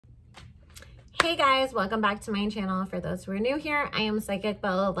Hey guys, welcome back to my channel. For those who are new here, I am Psychic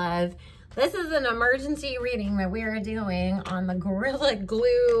Bella Love. This is an emergency reading that we are doing on the Gorilla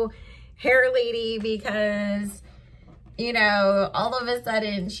Glue hair lady because, you know, all of a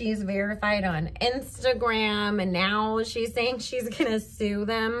sudden she's verified on Instagram and now she's saying she's gonna sue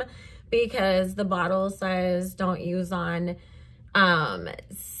them because the bottle says don't use on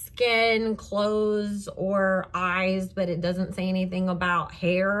skin, clothes, or eyes, but it doesn't say anything about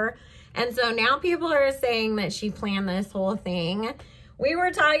hair. And so now people are saying that she planned this whole thing. We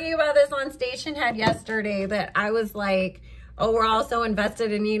were talking about this on Station Head yesterday, that I was like, oh, we're all so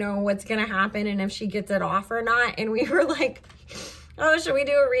invested in, you know, what's going to happen and if she gets it off or not. And we were like, oh, should we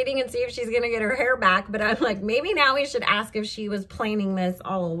do a reading and see if she's going to get her hair back? But I'm like, maybe now we should ask if she was planning this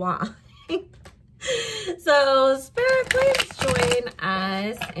all along. So Spirit, please join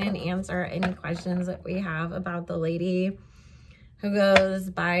us and answer any questions that we have about the lady who goes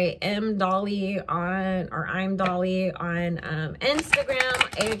by M Dolly on, or I'm Dolly on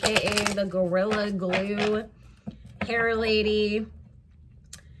Instagram, aka the Gorilla Glue hair lady.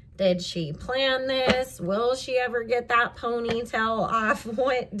 Did she plan this? Will she ever get that ponytail off?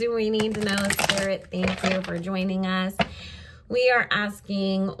 What do we need to know? Spirit, thank you for joining us. We are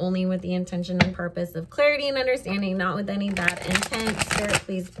asking only with the intention and purpose of clarity and understanding, not with any bad intent. Spirit,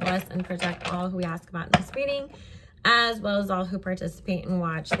 please bless and protect all who we ask about in this reading, as well as all who participate and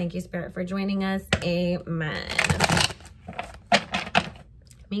watch. Thank you, Spirit, for joining us. Amen.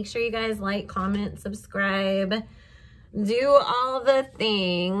 Make sure you guys like, comment, subscribe, do all the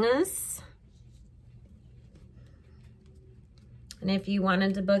things. And if you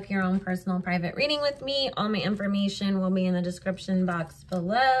wanted to book your own personal private reading with me, all my information will be in the description box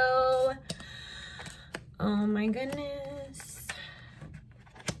below. Oh my goodness.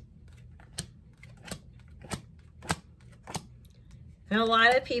 And a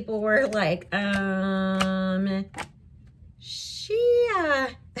lot of people were like, she's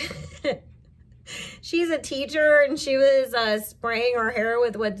a teacher and she was spraying her hair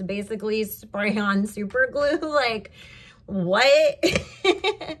with what's basically spray-on super glue. Like, what?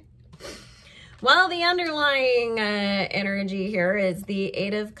 Well, the underlying energy here is the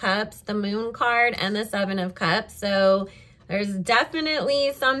 8 of Cups, the Moon card, and the 7 of Cups. So there's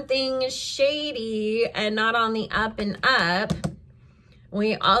definitely something shady and not on the up and up.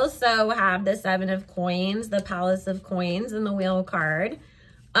 We also have the 7 of Coins, the Palace of Coins, and the Wheel card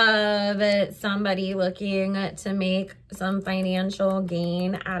of somebody looking to make some financial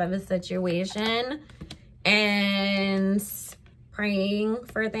gain out of a situation and praying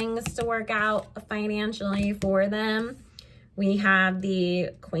for things to work out financially for them. We have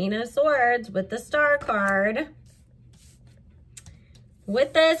the Queen of Swords with the Star card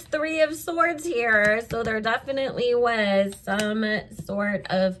with this 3 of Swords here. So there definitely was some sort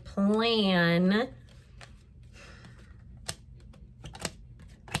of plan.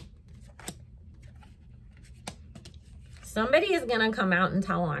 Somebody is going to come out and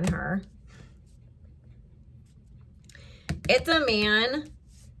tell on her. It's a man.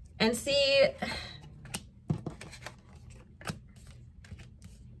 And see,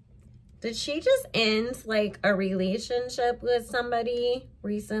 did she just end like a relationship with somebody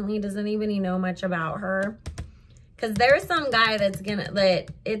recently? Does anybody know much about her? Because there's some guy that's gonna,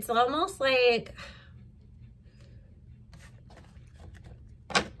 that it's almost like,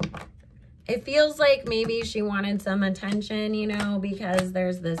 it feels like maybe she wanted some attention, you know, because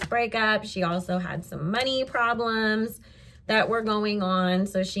there's this breakup. She also had some money problems that were going on.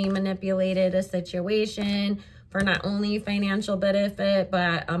 So she manipulated a situation for not only financial benefit,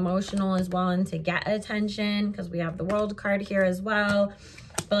 but emotional as well, and to get attention, because we have the World card here as well.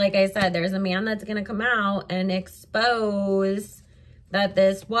 But like I said, there's a man that's going to come out and expose that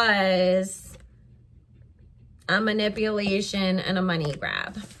this was a manipulation and a money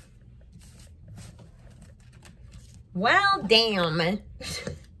grab. Well, damn.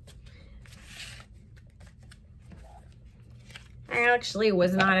 I actually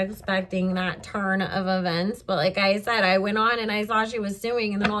was not expecting that turn of events. But like I said, I went on and I saw she was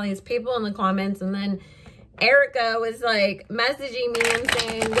suing, and then all these people in the comments, and then Erica was like messaging me and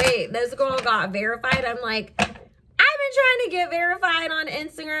saying, wait, this girl got verified. I'm like, I've been trying to get verified on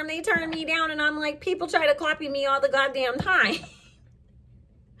Instagram. They turned me down, and I'm like, people try to copy me all the goddamn time.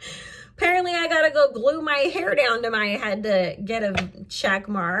 Apparently, I gotta go glue my hair down to my head to get a check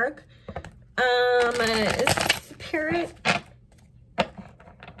mark. Spirit,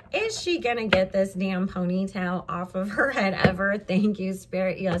 is she gonna get this damn ponytail off of her head ever? Thank you,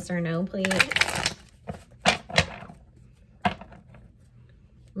 Spirit. Yes or no, please. I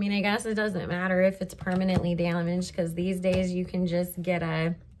mean, I guess it doesn't matter if it's permanently damaged, because these days you can just get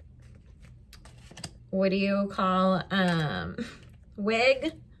a what do you call,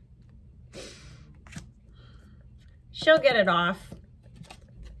 wig. She'll get it off.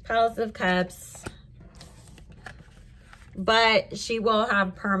 Palace of Cups. But she will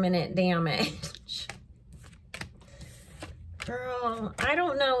have permanent damage. Girl, I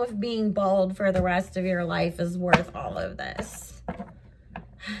don't know if being bald for the rest of your life is worth all of this.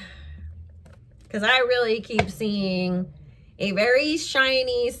 Because I really keep seeing a very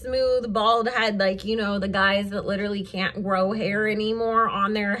shiny, smooth, bald head. Like, you know, the guys that literally can't grow hair anymore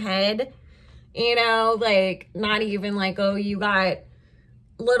on their head. You know, like, not even like, oh, you got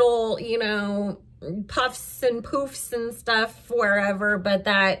little, you know, puffs and poofs and stuff wherever. But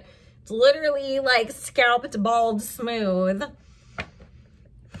that it's literally like scalped, bald, smooth.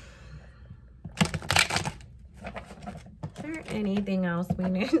 Is there anything else we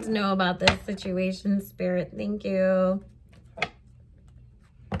need to know about this situation, Spirit? Thank you.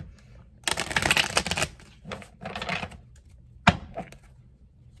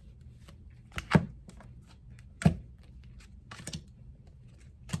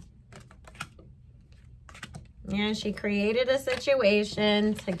 Yeah, she created a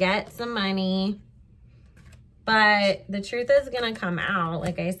situation to get some money. But the truth is going to come out.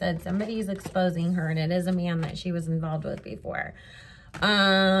 Like I said, somebody's exposing her, and it is a man that she was involved with before.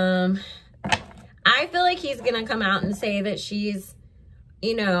 I feel like he's going to come out and say that she's,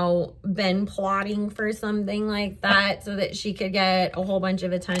 you know, been plotting for something like that so that she could get a whole bunch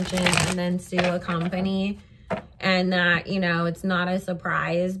of attention and then sue a company. And that, you know, it's not a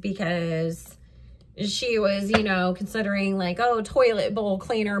surprise because she was, you know, considering like, oh, toilet bowl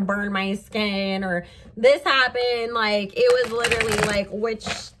cleaner burned my skin, or this happened. Like, it was literally like, which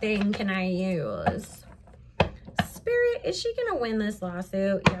thing can I use? Spirit, is she gonna win this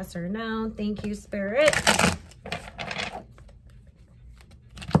lawsuit? Yes or no? Thank you, Spirit.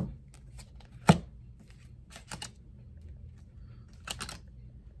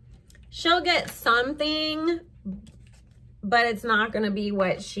 She'll get something, but it's not gonna be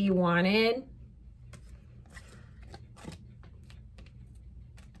what she wanted.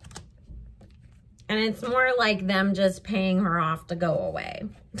 And it's more like them just paying her off to go away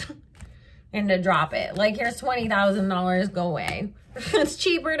and to drop it. Like, here's $20,000, go away. It's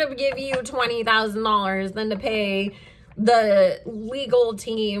cheaper to give you $20,000 than to pay the legal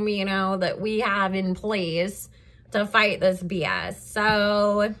team, you know, that we have in place to fight this BS.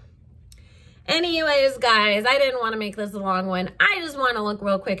 So anyways, guys, I didn't want to make this a long one. I just want to look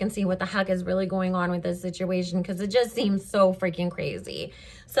real quick and see what the heck is really going on with this situation, because it just seems so freaking crazy.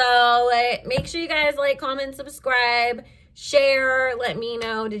 So make sure you guys like, comment, subscribe, share. Let me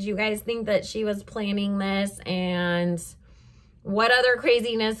know, did you guys think that she was planning this? And what other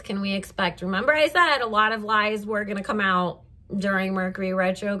craziness can we expect? Remember, I said a lot of lies were going to come out during Mercury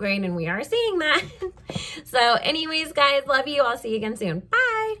retrograde, and we are seeing that. So anyways, guys, love you. I'll see you again soon. Bye.